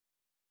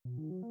Hello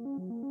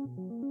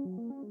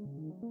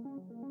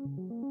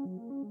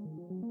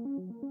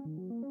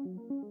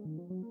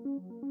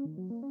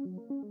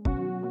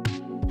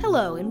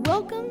and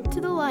welcome to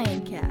the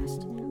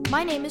Lioncast.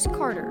 My name is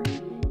Carter.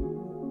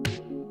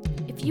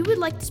 If you would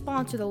like to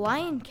sponsor the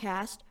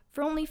Lioncast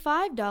for only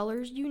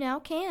 $5, you now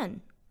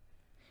can.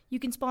 You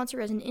can sponsor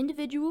as an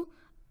individual,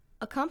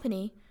 a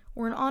company,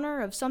 or in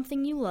honor of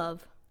something you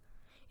love.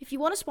 If you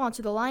want to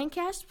sponsor the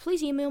Lioncast,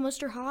 please email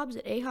Mr. Hobbs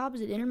at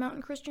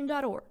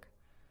ahobbs@intermountainchristian.org.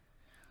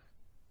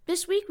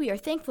 This week we are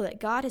thankful that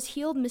God has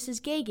healed Mrs.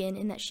 Gagan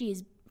and that she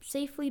is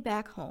safely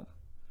back home.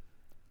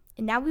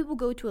 And now we will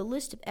go to a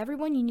list of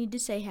everyone you need to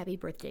say happy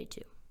birthday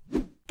to.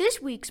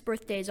 This week's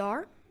birthdays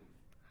are: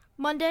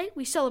 Monday,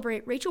 we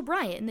celebrate Rachel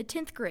Bryant in the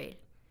 10th grade.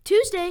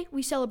 Tuesday,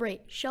 we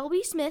celebrate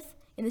Shelby Smith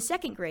in the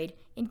 2nd grade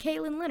and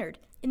Caitlin Leonard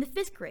in the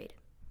 5th grade.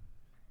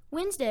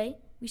 Wednesday,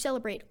 we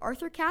celebrate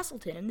Arthur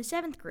Castleton in the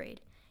 7th grade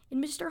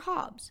and Mr.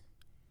 Hobbs.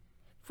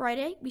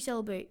 Friday, we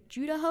celebrate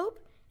Judah Hope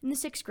in the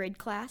 6th grade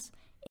class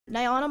and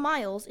Nyana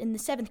Miles in the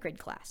 7th grade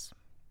class.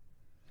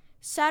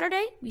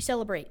 Saturday, we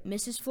celebrate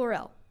Mrs.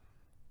 Florell.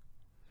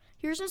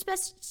 Here's some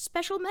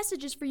special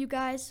messages for you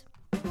guys.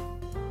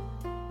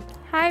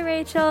 Hi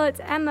Rachel, it's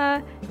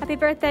Emma. Happy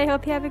birthday,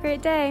 hope you have a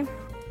great day.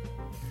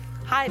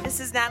 Hi, this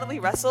is Natalie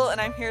Russell,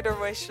 and I'm here to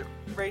wish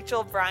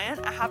Rachel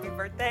Bryant a happy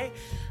birthday.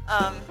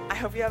 I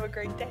hope you have a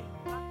great day.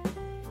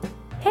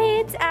 Hey,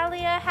 it's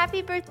Alia.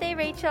 Happy birthday,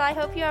 Rachel. I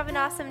hope you have an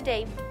awesome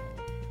day.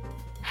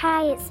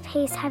 Hi, it's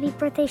Pace. Happy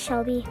birthday,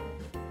 Shelby.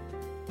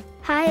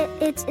 Hi,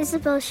 it's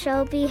Isabel.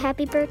 Shelby.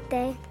 Happy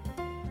birthday.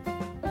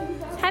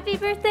 Happy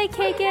birthday,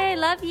 KK.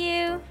 Love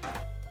you.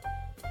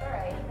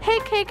 Hey,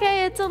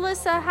 KK, it's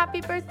Alyssa.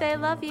 Happy birthday.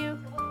 Love you.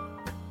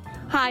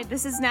 Hi,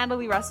 this is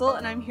Natalie Russell,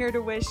 and I'm here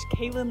to wish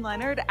Caitlin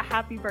Leonard a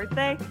happy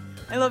birthday.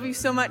 I love you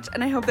so much,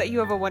 and I hope that you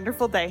have a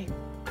wonderful day.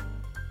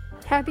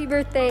 Happy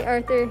birthday,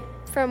 Arthur,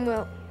 from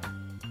Wilt.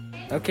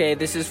 Okay,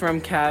 this is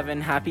from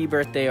Kevin. Happy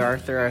birthday,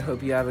 Arthur. I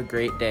hope you have a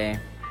great day.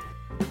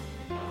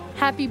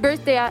 Happy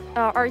birthday,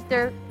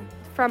 Arthur,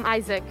 from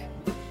Isaac.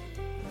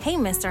 Hey,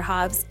 Mr.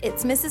 Hobbs,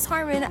 it's Mrs.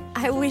 Harmon.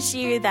 I wish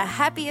you the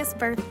happiest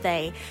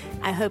birthday.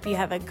 I hope you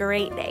have a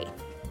great day.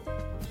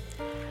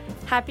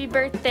 Happy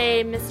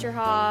birthday, Mr.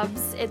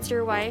 Hobbs. It's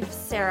your wife,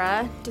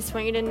 Sarah. Just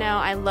want you to know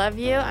I love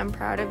you, I'm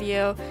proud of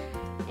you,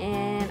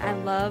 and I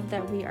love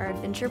that we are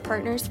adventure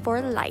partners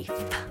for life.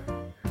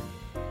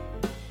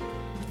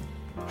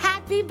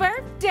 Happy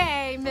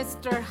birthday,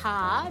 Mr.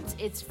 Hobbs.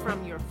 It's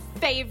from your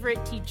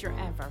favorite teacher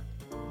ever,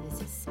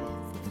 Mrs. Smith.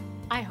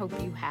 I hope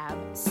you have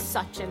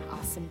such an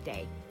awesome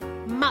day.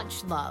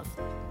 Much love.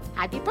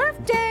 Happy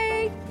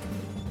birthday!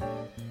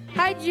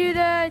 Hi,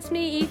 Judah. It's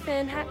me,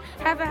 Ethan.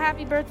 Have a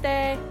happy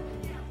birthday.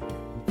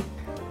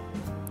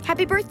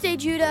 Happy birthday,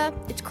 Judah.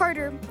 It's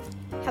Carter.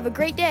 Have a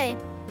great day.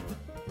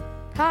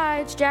 Hi,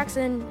 it's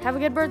Jackson. Have a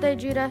good birthday,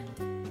 Judah.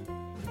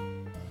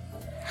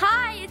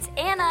 Hi, it's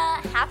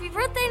Anna. Happy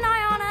birthday,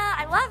 Nyana.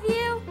 I love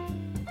you.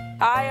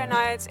 Hi,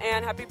 Anaya. It's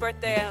Ann. Happy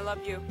birthday, and I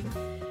love you.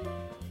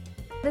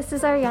 This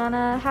is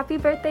Ariana. Happy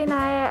birthday,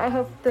 Naya. I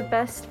hope the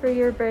best for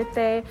your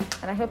birthday,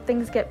 and I hope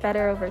things get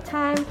better over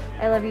time.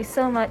 I love you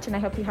so much, and I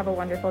hope you have a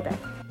wonderful day.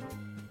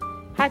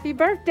 Happy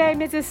birthday,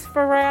 Mrs.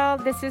 Farrell.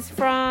 This is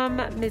from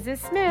Mrs.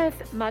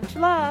 Smith. Much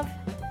love.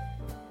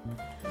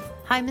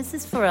 Hi,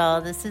 Mrs.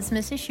 Farrell. This is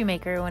Mrs.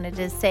 Shoemaker. I wanted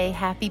to say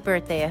happy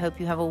birthday. I hope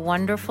you have a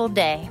wonderful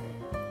day.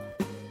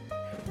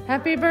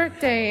 Happy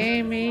birthday,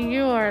 Amy.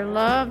 You are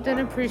loved and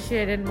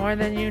appreciated more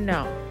than you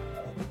know.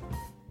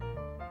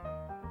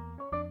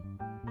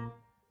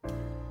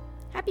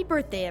 Happy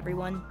birthday,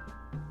 everyone.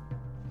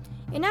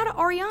 And now to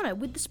Ariana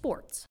with the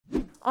sports.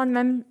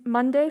 On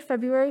Monday,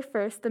 February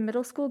 1st, the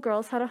middle school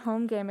girls had a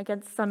home game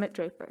against Summit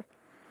Draper.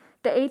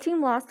 The A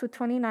team lost with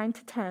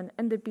 29-10,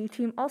 and the B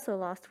team also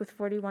lost with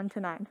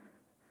 41-9.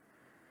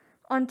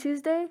 On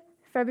Tuesday,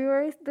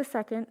 February the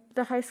 2nd,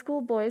 the high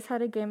school boys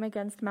had a game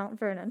against Mount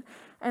Vernon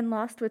and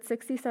lost with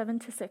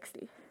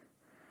 67-60.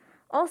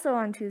 Also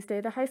on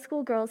Tuesday, the high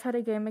school girls had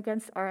a game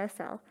against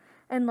RSL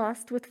and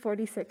lost with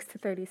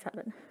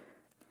 46-37.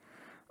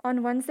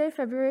 On Wednesday,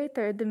 February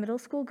 3rd, the middle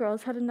school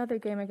girls had another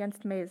game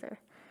against Mazer.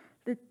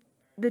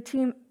 The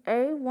team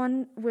A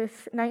won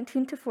with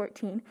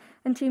 19-14,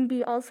 and team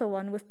B also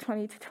won with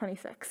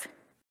 20-26.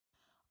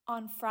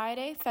 On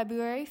Friday,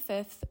 February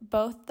 5th,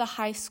 both the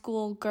high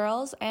school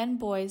girls and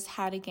boys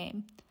had a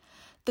game.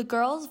 The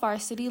girls'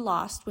 varsity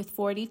lost with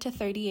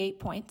 40-38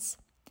 points,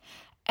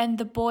 and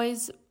the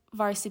boys'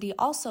 varsity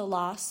also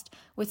lost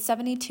with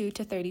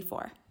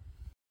 72-34.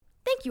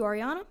 Thank you,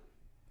 Ariana.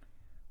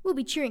 We'll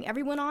be cheering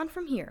everyone on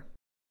from here.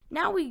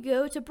 Now we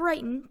go to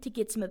Brighton to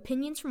get some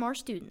opinions from our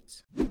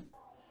students.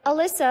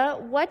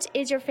 Alyssa, what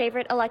is your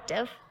favorite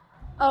elective?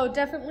 Oh,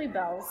 definitely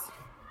bells.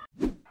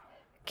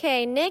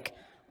 Okay, Nick,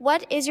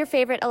 what is your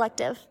favorite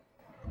elective?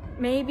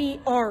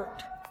 Maybe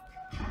art.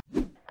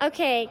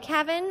 Okay,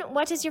 Kevin,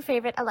 what is your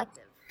favorite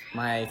elective?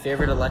 My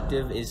favorite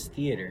elective is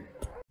theater.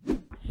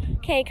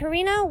 Okay,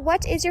 Karina,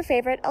 what is your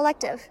favorite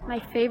elective? My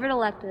favorite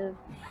elective?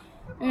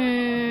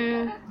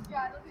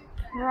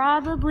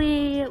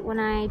 Probably when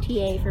I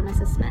TA for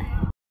Mrs. Smith.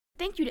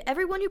 Thank you to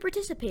everyone who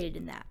participated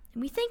in that,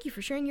 and we thank you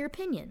for sharing your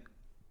opinion.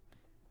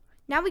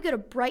 Now we go to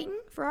Brighton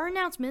for our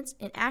announcements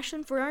and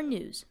Ashland for our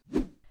news.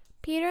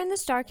 Peter and the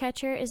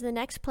Starcatcher is the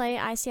next play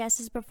ICS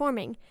is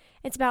performing.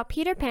 It's about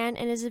Peter Pan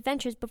and his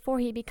adventures before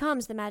he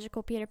becomes the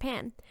magical Peter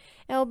Pan.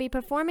 It will be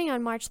performing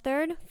on March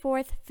 3rd,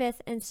 4th,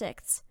 5th, and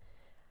 6th.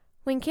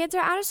 When kids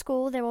are out of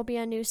school, there will be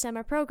a new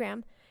summer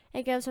program.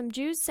 It goes from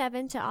June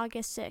 7th to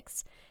August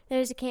 6th. There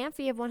is a camp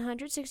fee of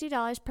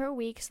 $160 per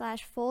week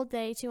 / full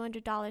day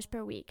 $200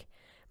 per week.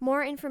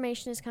 More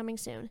information is coming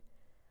soon.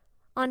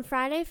 On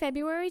Friday,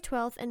 February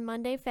 12th and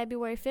Monday,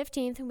 February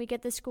 15th, we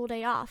get the school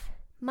day off.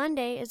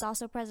 Monday is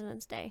also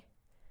President's Day.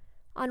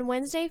 On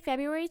Wednesday,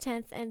 February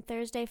 10th and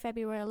Thursday,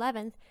 February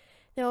 11th,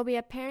 there will be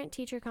a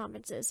parent-teacher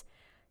conferences.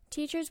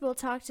 Teachers will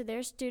talk to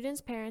their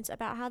students' parents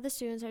about how the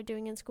students are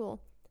doing in school.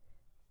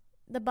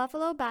 The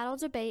Buffalo Battle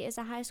Debate is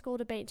a high school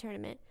debate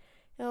tournament.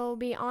 It will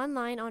be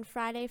online on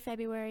Friday,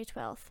 February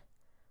 12th.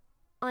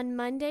 On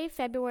Monday,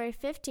 February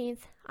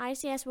 15th,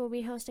 ICS will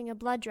be hosting a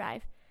blood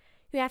drive.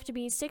 You have to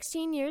be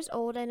 16 years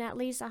old and at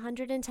least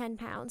 110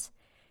 pounds.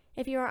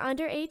 If you are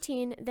under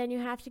 18, then you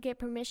have to get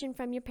permission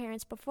from your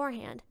parents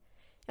beforehand.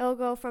 It will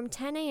go from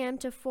 10 a.m.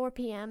 to 4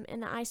 p.m.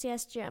 in the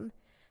ICS gym.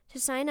 To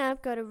sign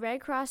up, go to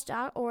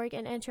redcross.org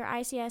and enter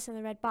ICS in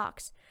the red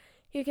box.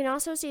 You can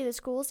also see the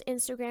school's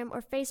Instagram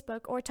or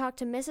Facebook or talk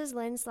to Mrs.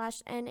 Lynn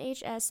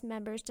 /NHS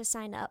members to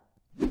sign up.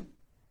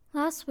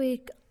 Last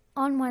week,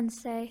 on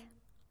Wednesday,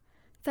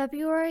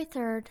 February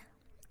 3rd,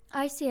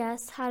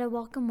 ICS had a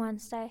Welcome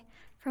Wednesday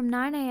from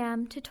 9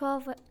 a.m. to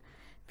 12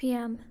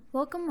 p.m.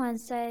 Welcome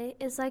Wednesday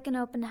is like an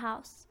open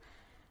house.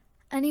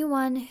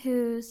 Anyone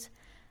who's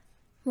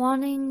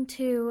wanting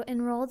to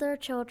enroll their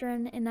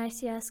children in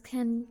ICS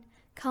can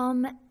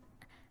come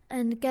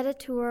and get a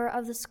tour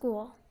of the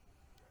school.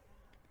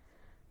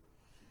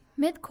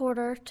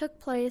 Mid-quarter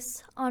took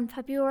place on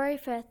February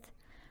 5th.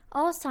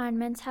 All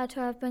assignments had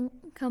to have been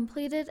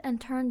completed and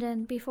turned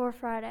in before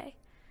Friday.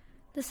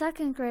 The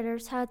second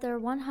graders had their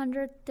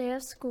 100th day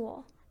of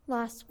school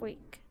last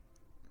week.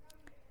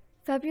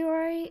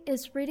 February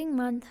is reading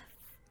month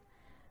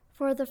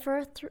for the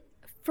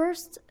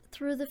first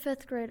through the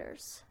fifth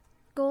graders.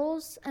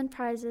 Goals and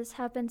prizes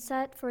have been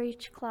set for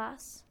each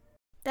class.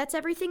 That's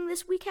everything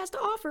this week has to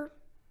offer.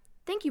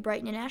 Thank you,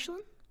 Brighton and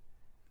Ashland.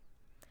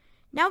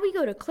 Now we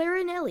go to Clara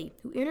and Ellie,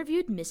 who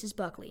interviewed Mrs.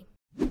 Buckley.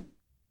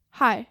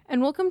 Hi,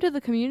 and welcome to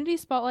the Community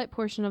Spotlight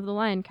portion of the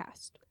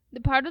Lioncast, the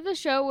part of the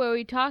show where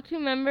we talk to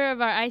a member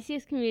of our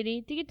ICS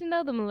community to get to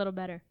know them a little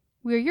better.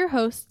 We're your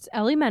hosts,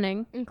 Ellie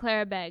Menning and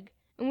Clara Begg,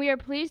 and we are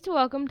pleased to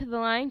welcome to the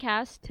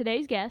Lioncast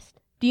today's guest,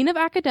 Dean of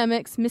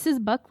Academics,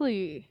 Mrs.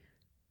 Buckley.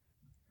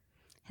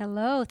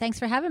 Hello, thanks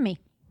for having me.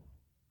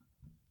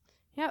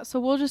 Yeah, so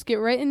we'll just get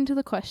right into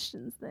the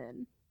questions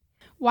then.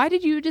 Why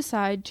did you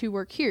decide to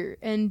work here,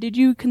 and did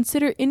you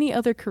consider any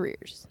other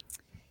careers?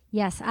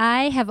 Yes,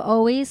 I have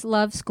always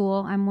loved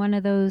school. I'm one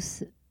of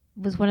those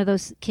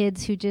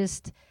kids who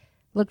just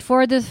looked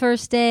forward to the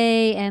first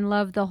day and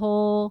loved the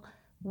whole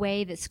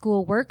way that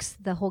school works,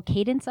 the whole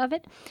cadence of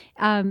it.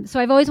 So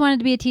I've always wanted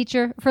to be a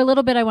teacher. For a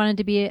little bit, I wanted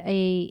to be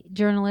a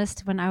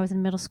journalist when I was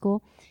in middle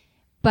school.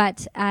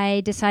 But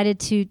I decided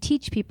to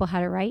teach people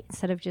how to write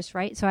instead of just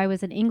write. So I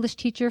was an English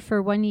teacher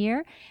for 1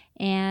 year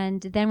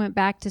and then went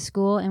back to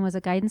school and was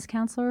a guidance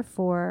counselor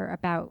for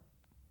about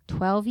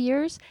 12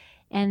 years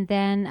and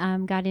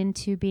then got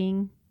into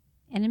being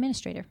an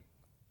administrator.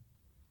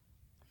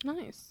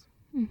 Nice.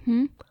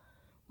 Mm-hmm.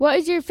 What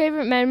is your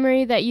favorite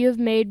memory that you have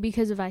made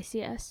because of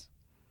ICS?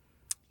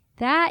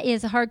 That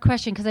is a hard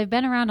question because I've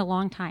been around a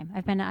long time.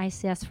 I've been at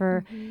ICS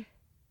for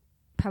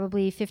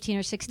probably 15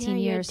 or 16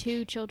 years. Yeah,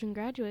 2 children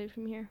graduated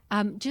from here.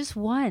 Just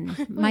one.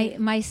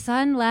 my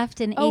son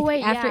left in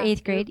after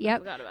 8th grade.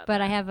 Yep.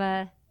 But I have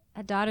a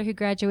daughter who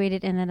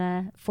graduated and then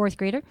a 4th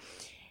grader.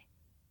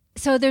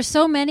 So there's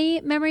so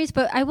many memories,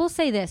 but I will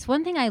say this.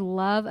 One thing I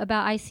love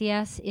about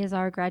ICS is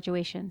our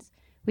graduations.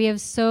 We have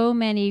so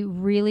many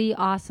really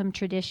awesome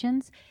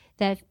traditions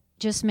that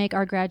just make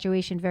our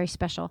graduation very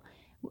special.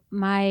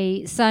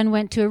 My son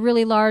went to a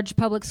really large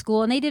public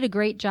school and they did a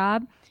great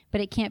job, but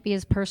it can't be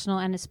as personal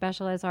and as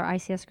special as our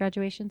ICS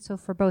graduation. So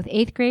for both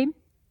 8th grade,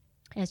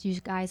 as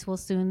you guys will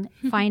soon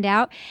find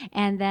out,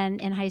 and then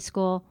in high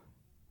school,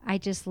 I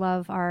just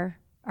love our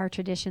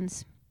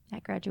traditions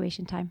at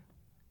graduation time.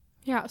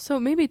 Yeah, so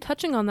maybe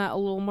touching on that a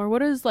little more,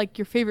 what is like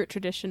your favorite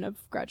tradition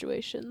of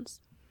graduations?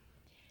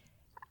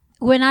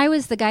 When I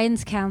was the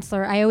guidance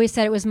counselor, I always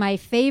said it was my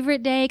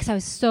favorite day because I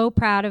was so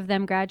proud of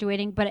them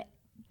graduating, but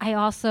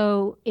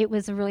it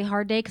was a really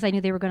hard day because I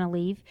knew they were going to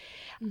leave.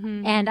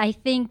 Mm-hmm. And I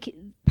think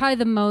probably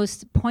the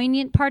most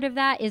poignant part of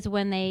that is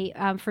when they,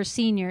 for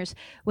seniors,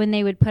 when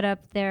they would put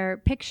up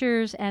their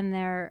pictures and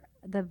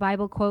the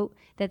Bible quote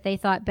that they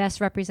thought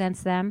best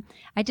represents them.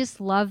 I just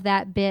love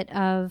that bit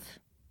of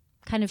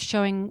kind of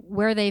showing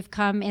where they've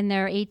come in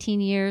their 18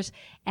 years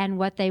and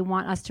what they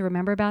want us to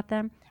remember about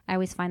them. I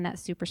always find that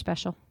super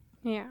special.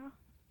 Yeah.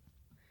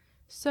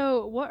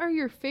 So what are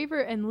your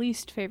favorite and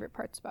least favorite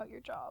parts about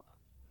your job?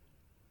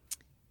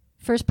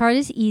 First part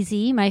is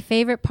easy. My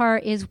favorite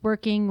part is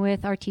working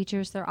with our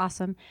teachers. They're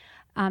awesome.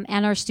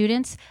 And our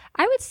students.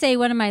 I would say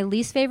one of my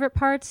least favorite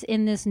parts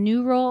in this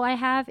new role I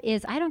have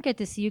is I don't get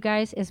to see you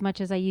guys as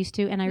much as I used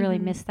to, and I really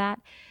miss that.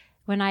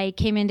 When I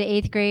came into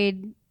 8th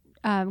grade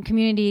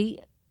community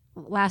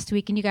last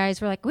week and you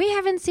guys were like, we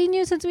haven't seen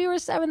you since we were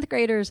 7th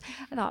graders.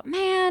 I thought,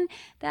 man,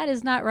 that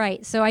is not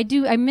right. So I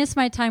miss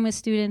my time with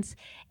students,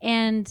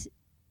 and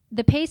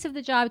the pace of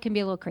the job can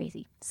be a little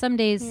crazy. Some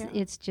days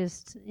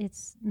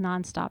it's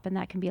nonstop, and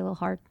that can be a little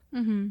hard.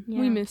 Mm-hmm. Yeah.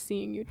 We miss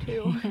seeing you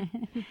too.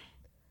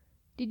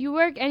 Did you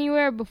work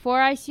anywhere before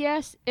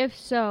ICS? If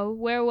so,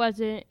 where was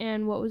it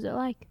and what was it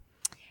like?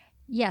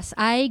 Yes,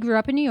 I grew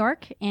up in New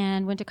York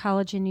and went to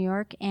college in New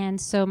York.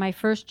 And so my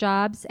first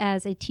jobs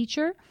as a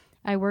teacher,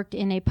 I worked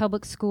in a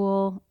public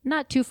school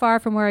not too far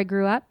from where I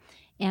grew up,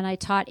 and I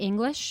taught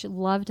English.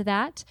 Loved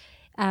that.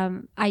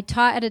 I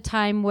taught at a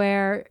time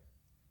where,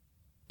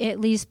 at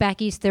least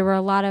back east, there were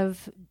a lot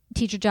of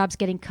teacher jobs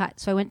getting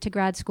cut. So I went to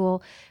grad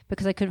school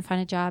because I couldn't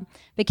find a job.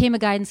 Became a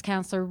guidance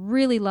counselor,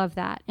 really loved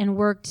that, and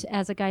worked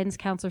as a guidance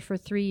counselor for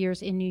 3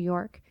 years in New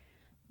York.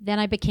 Then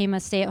I became a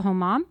stay-at-home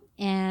mom,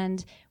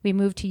 and we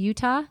moved to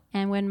Utah.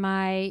 And when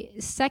my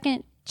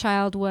second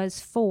child was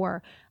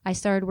 4, I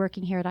started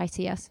working here at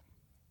ICS.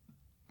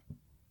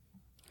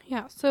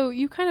 Yeah, so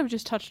you kind of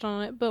just touched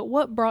on it, but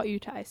what brought you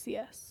to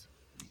ICS?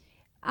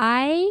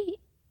 I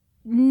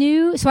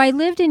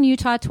lived in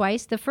Utah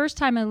twice. The first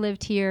time I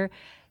lived here,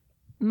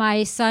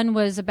 my son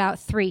was about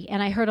 3,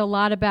 and I heard a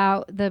lot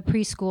about the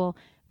preschool.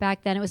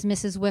 Back then it was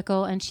Mrs.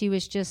 Wickel, and she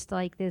was just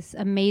like this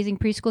amazing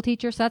preschool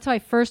teacher. So that's how I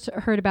first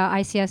heard about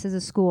ICS as a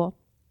school.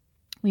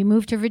 We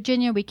moved to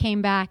Virginia, we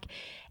came back,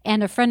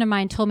 and a friend of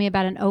mine told me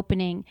about an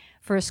opening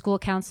for a school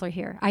counselor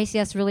here.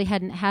 ICS really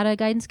hadn't had a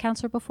guidance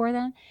counselor before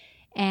then,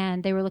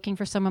 and they were looking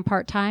for someone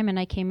part-time, and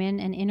I came in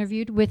and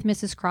interviewed with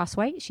Mrs.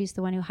 Crosswhite. She's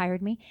the one who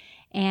hired me.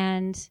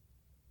 And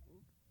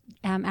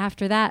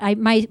after that,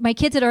 my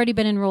kids had already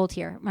been enrolled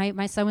here.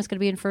 My son was going to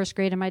be in 1st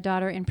grade and my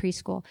daughter in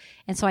preschool.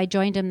 And so I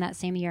joined him that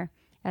same year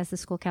as the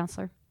school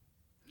counselor.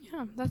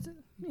 Yeah, that's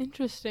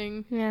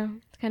interesting. Yeah,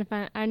 it's kind of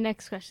fun. Our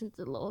next question is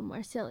a little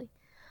more silly.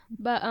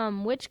 But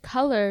which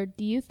color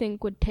do you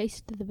think would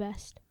taste the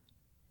best?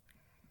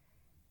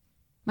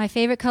 My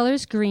favorite color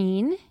is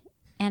green,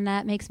 and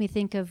that makes me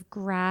think of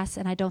grass,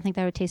 and I don't think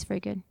that would taste very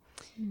good.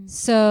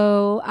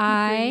 So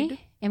I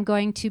am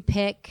going to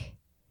pick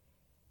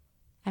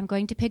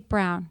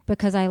brown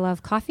because I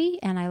love coffee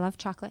and I love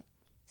chocolate.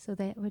 So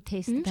that would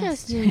taste the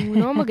best. Interesting. We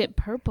normally get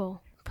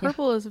purple.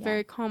 Purple is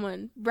very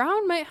common.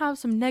 Brown might have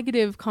some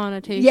negative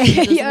connotations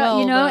as well.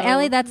 You know,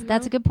 Ellie, that's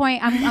a good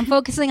point. I'm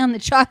focusing on the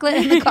chocolate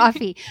and the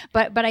coffee,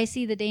 but I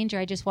see the danger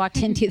I just walked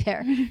into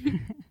there.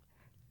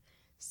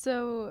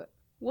 So,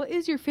 what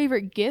is your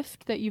favorite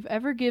gift that you've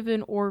ever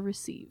given or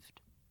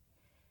received?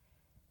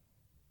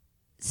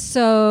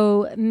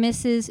 So,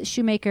 Mrs.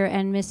 Shoemaker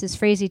and Mrs.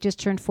 Frazee just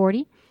turned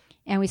 40.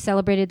 And we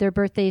celebrated their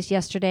birthdays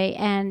yesterday.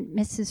 And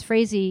Mrs.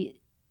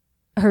 Frazee,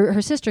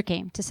 her sister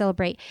came to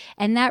celebrate.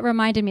 And that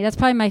reminded me, that's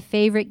probably my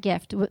favorite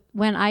gift.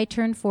 When I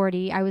turned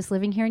 40, I was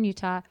living here in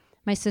Utah.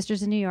 My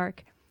sister's in New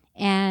York.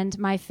 And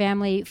my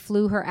family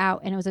flew her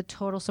out. And it was a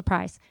total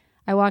surprise.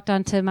 I walked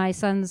onto my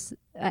son's,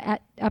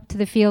 up to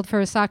the field for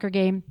a soccer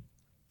game.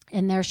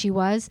 And there she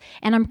was.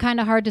 And I'm kind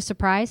of hard to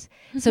surprise.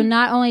 So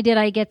not only did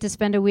I get to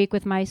spend a week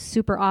with my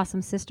super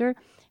awesome sister,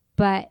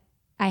 but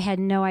I had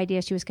no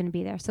idea she was going to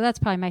be there. So that's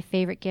probably my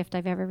favorite gift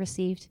I've ever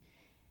received.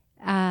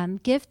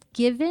 Gift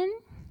given?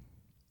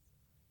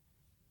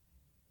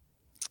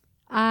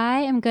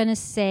 I am going to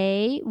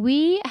say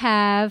we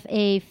have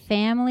a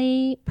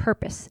family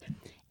purpose.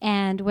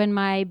 And when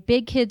my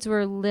big kids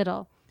were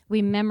little,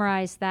 we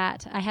memorized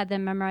that. I had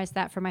them memorize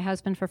that for my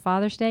husband for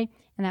Father's Day.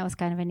 And that was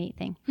kind of a neat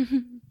thing.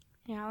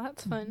 Yeah,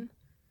 that's fun.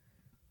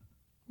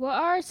 What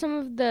are some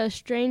of the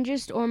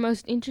strangest or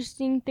most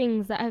interesting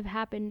things that have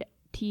happened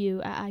to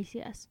you at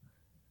ICS?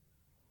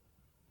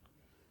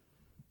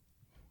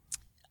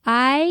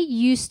 I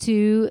used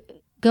to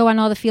go on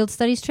all the field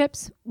studies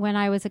trips when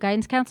I was a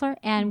guidance counselor,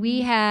 and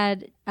we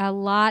had a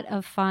lot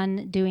of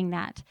fun doing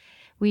that.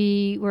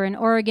 We were in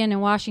Oregon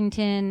and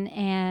Washington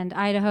and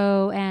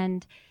Idaho,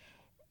 and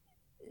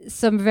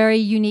some very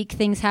unique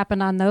things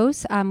happened on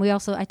those.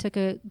 I took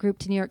a group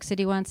to New York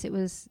City once. It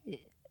was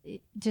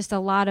just a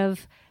lot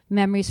of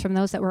memories from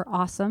those that were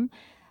awesome.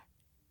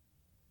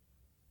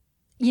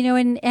 You know,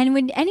 and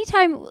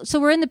so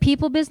we're in the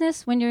people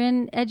business. When you're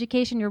in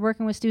education, you're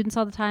working with students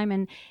all the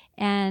time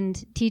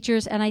and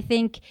teachers. And I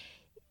think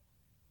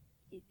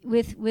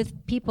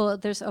with people,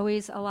 there's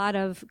always a lot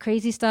of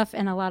crazy stuff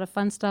and a lot of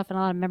fun stuff and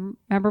a lot of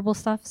memorable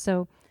stuff.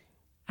 So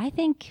I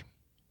think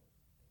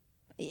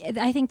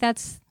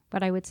that's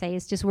what I would say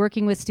is just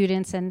working with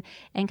students and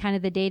kind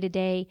of the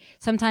day-to-day.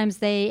 Sometimes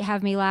they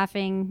have me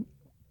laughing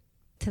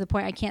to the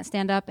point I can't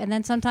stand up. And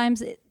then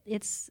sometimes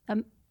it's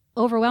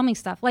overwhelming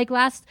stuff. Like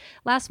last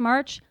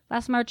March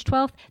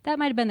 12th, that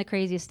might have been the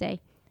craziest day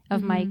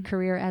of my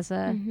career as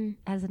an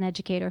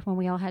educator, when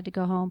we all had to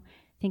go home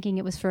thinking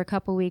it was for a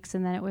couple weeks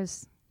and then it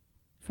was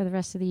for the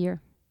rest of the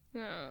year.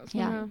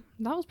 Yeah.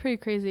 That was pretty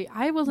crazy.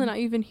 I wasn't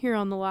even here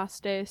on the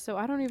last day, so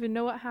I don't even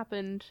know what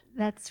happened.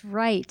 That's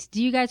right.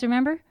 Do you guys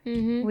remember?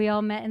 Mm-hmm. We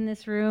all met in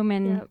this room,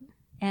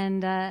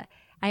 and I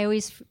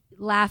always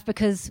laugh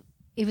because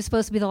it was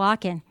supposed to be the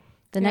lock-in.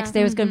 The next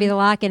day was going to be the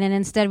lock-in, and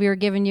instead we were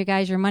giving you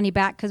guys your money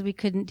back because we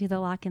couldn't do the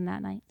lock-in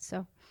that night.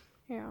 So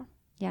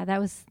yeah, that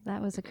was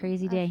a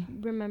crazy day. I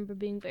remember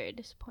being very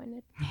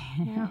disappointed.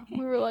 Yeah,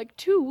 we were like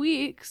 2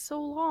 weeks,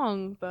 so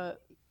long,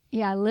 but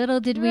yeah, little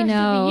did the we rest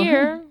know. Of the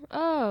year.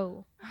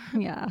 Oh,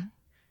 yeah.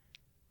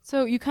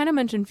 So you kind of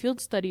mentioned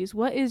field studies.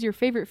 What is your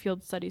favorite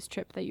field studies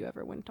trip that you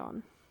ever went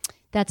on?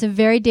 That's a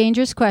very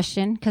dangerous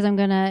question because I'm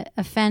going to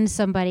offend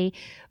somebody.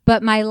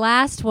 But my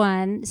last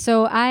one,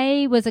 so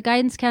I was a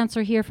guidance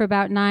counselor here for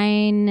about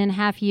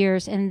 9.5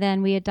 years, and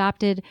then we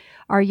adopted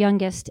our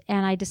youngest,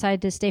 and I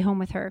decided to stay home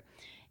with her.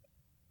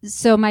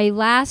 So my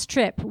last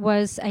trip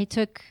was, I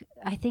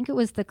think it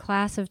was the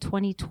class of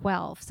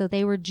 2012. So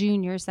they were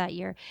juniors that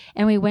year.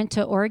 And we went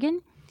to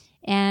Oregon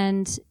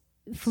and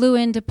flew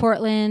into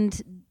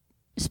Portland,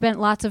 spent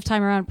lots of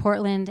time around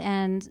Portland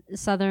and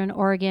Southern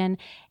Oregon,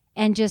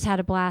 and just had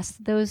a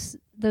blast. Those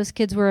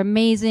kids were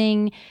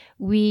amazing.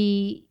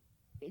 We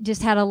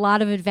just had a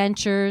lot of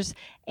adventures,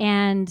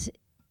 and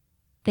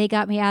they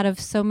got me out of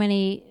so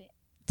many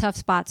tough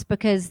spots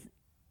because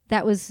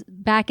that was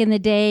back in the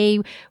day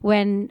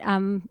when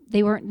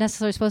they weren't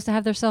necessarily supposed to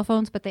have their cell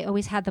phones, but they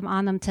always had them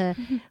on them to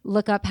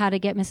look up how to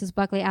get Mrs.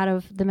 Buckley out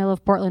of the middle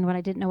of Portland when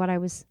I didn't know what I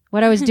was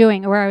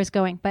doing or where I was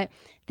going. But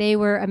they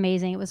were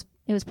amazing. It was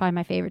probably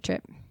my favorite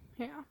trip.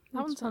 Yeah,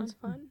 that one sounds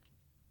fun.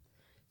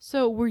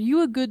 So were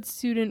you a good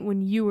student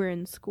when you were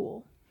in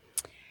school?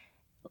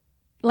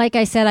 Like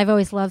I said, I've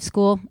always loved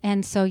school.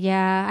 And so,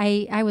 yeah,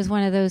 I was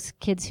one of those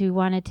kids who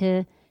wanted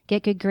to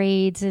get good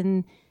grades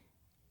and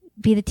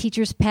be the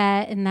teacher's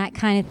pet and that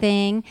kind of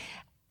thing.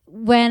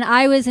 When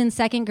I was in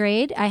second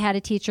grade, I had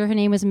a teacher. Her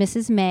name was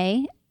Mrs.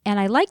 May, and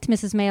I liked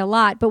Mrs. May a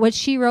lot. But what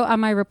she wrote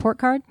on my report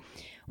card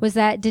was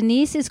that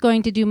Denise is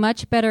going to do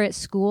much better at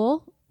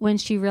school when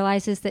she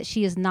realizes that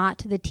she is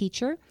not the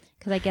teacher,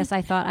 because I guess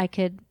I thought I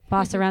could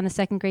boss around the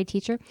second grade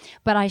teacher.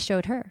 But I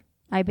showed her.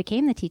 I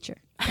became the teacher,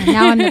 and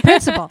now I'm the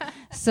principal.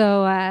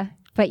 So,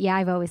 but yeah,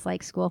 I've always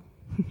liked school.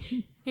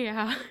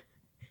 Yeah.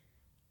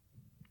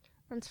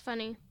 That's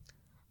funny.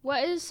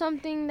 What is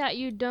something that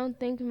you don't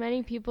think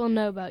many people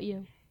know about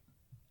you?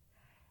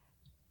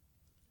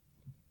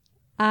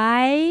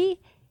 Like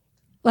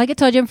I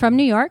told you, I'm from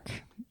New York.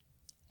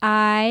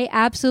 I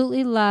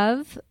absolutely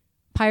love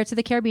Pirates of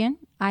the Caribbean.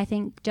 I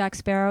think Jack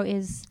Sparrow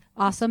is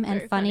awesome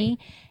and funny.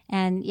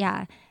 And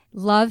yeah,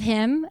 love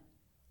him.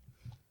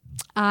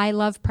 I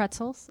love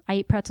pretzels. I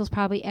eat pretzels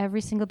probably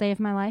every single day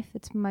of my life.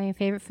 It's my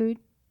favorite food.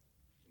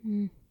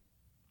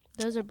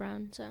 Those are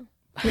brown, so.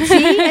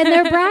 See, and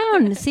they're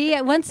brown. See,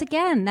 once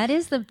again, that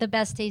is the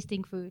best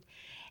tasting food.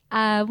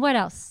 What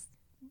else?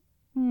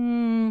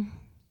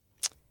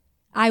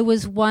 I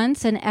was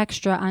once an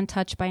extra on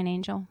Touched by an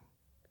Angel.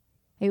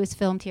 It was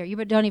filmed here. You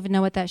don't even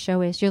know what that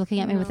show is. You're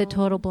looking at me with a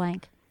total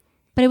blank.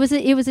 But it was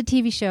a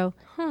TV show,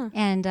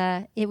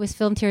 and it was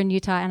filmed here in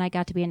Utah, and I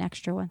got to be an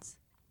extra once.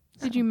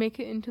 Did you make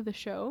it into the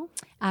show?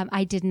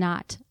 I did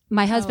not.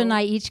 My husband and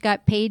I each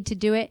got paid to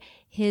do it.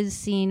 His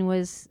scene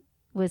was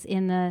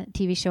in the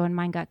TV show, and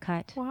mine got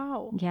cut.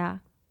 Wow. Yeah.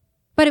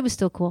 But it was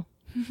still cool.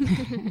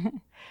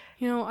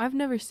 You know, I've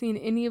never seen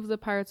any of the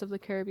Pirates of the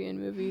Caribbean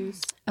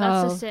movies.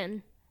 That's a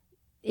sin.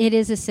 It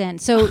is a sin.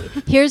 So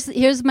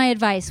here's my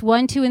advice.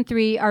 1, 2, and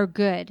 3 are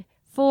good.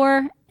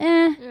 4,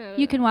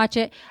 you can watch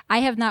it. I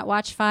have not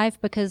watched 5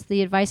 because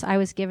the advice I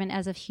was given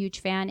as a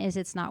huge fan is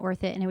it's not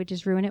worth it, and it would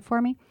just ruin it for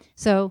me.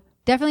 So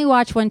definitely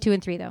watch 1, 2,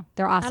 and 3, though.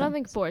 They're awesome. I don't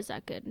think 4 is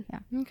that good.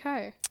 Yeah.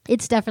 Okay.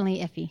 It's definitely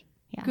iffy.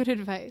 Yeah. Good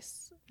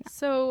advice. Yeah.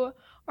 So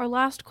our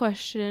last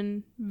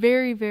question,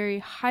 very, very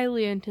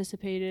highly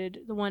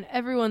anticipated, the one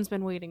everyone's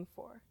been waiting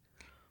for.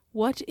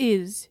 What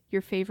is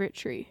your favorite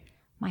tree?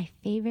 My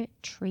favorite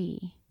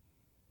tree.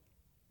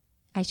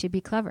 I should be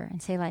clever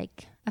and say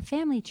like a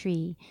family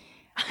tree.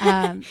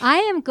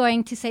 I am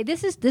going to say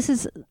this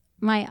is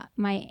my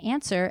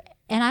answer,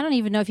 and I don't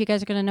even know if you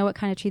guys are going to know what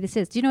kind of tree this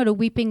is. Do you know what a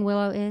weeping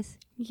willow is?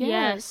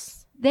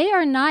 Yes. They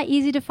are not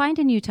easy to find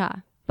in Utah,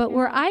 but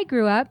where I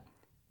grew up,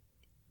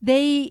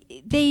 they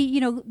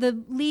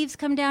the leaves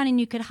come down and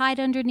you could hide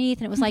underneath,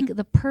 and it was like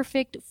the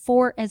perfect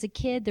fort as a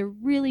kid. They're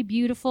really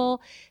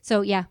beautiful.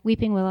 So yeah,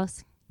 weeping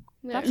willows.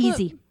 That's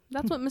easy.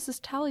 That's what Mrs.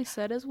 Talley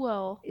said as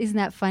well. Isn't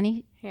that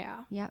funny?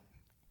 Yeah. Yep.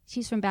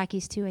 She's from back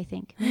east too, I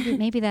think.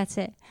 Maybe that's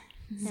it.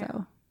 Yeah.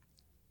 So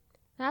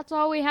that's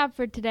all we have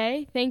for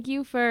today. Thank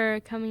you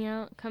for coming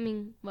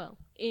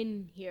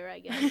in here, I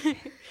guess.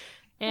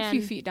 And a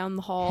few feet down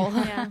the hall.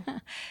 Yeah.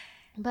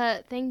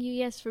 But thank you,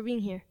 yes, for being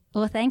here.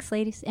 Well, thanks,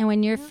 ladies. And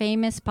when you're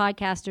famous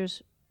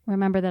podcasters,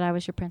 remember that I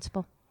was your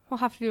principal. We'll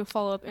have to do a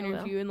follow-up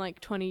interview in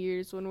like 20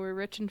 years when we're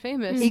rich and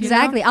famous.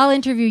 Exactly. You know? I'll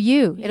interview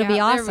you. It'll be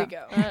awesome.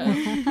 There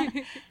we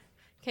go.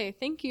 Okay,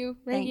 thank you.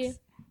 Thank you.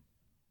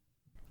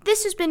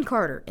 This has been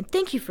Carter, and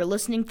thank you for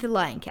listening to the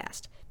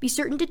Lioncast. Be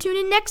certain to tune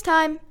in next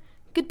time.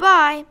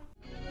 Goodbye.